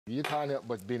You can't help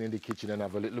but being in the kitchen and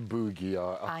have a little boogie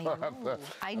or I know.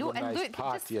 I know. have a And nice look,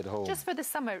 party at home. just for the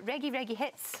summer, reggae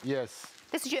hits. Yes.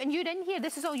 This is you, and you're in here.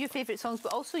 This is all your favourite songs,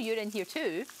 but also you're in here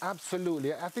too.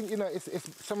 Absolutely. I think, you know, it's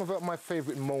some of my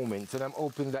favourite moments, and I'm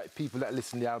hoping that people that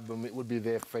listen to the album, it would be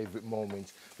their favourite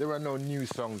moments. There are no new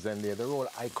songs in there. They're all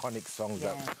iconic songs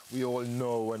that we all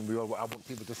know, and I want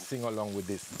people to sing along with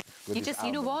this.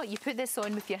 You know what? You put this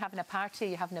on if you're having a party,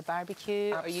 you're having a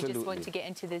barbecue, Absolutely. or you just want to get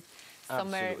into the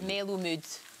summer mellow mood.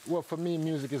 Well, for me,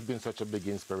 music has been such a big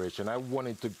inspiration. I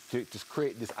wanted to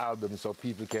create this album so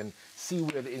people can see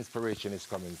where the inspiration is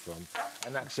coming from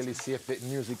and actually see if the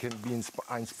music can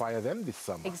inspire them this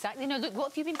summer. Exactly. Now, look, what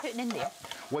have you been putting in there?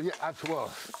 Well,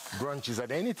 brunches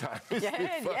at any time.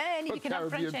 You can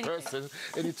have brunch anytime. Person,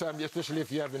 anytime, especially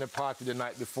if you're having a party the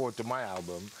night before to my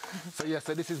album. So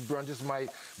this is brunch. This is my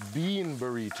bean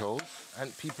burritos.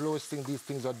 And people always think these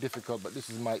things are difficult, but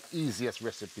this is my easiest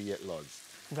recipe yet, Lods.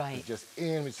 Right. It's just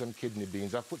in with some kidney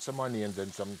beans. I put some onions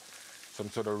and some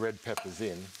sort of red peppers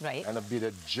in. Right. And a bit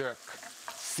of jerk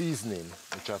seasoning,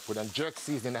 which I put. And jerk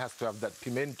seasoning has to have that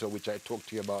pimento, which I talked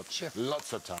to you about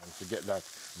lots of times to get that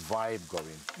vibe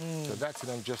going. So that's it.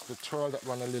 And just to twirl that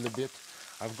one a little bit.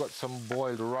 I've got some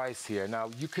boiled rice here.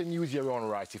 Now, you can use your own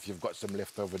rice if you've got some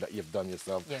leftover that you've done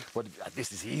yourself. Yeah. But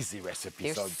this is easy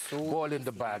recipe. So boil in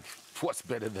the bag. What's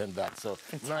better than that? So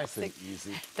nice and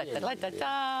easy.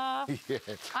 I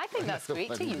think that's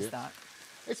great to use that.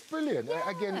 It's brilliant. Yeah.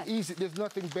 Again, easy. There's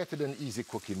nothing better than easy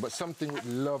cooking, but something with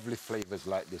lovely flavours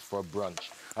like this for a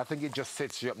brunch. I think it just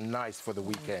sets you up nice for the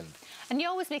weekend. And you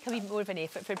always make a wee more of an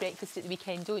effort for breakfast at the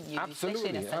weekend, don't you?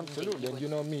 Absolutely, absolutely. And you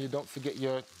know me, you don't forget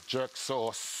your jerk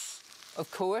sauce.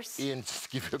 Of course. And just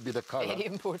give it a bit of colour. Very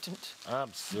important.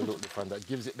 Absolutely fun. That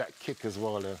gives it that kick as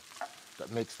well.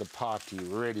 That makes the party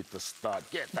ready to start.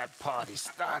 Get that party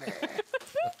started.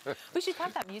 We should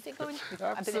have that music going.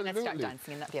 Absolutely. But then I'd start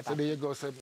dancing and that'd be a bad. So there you go. So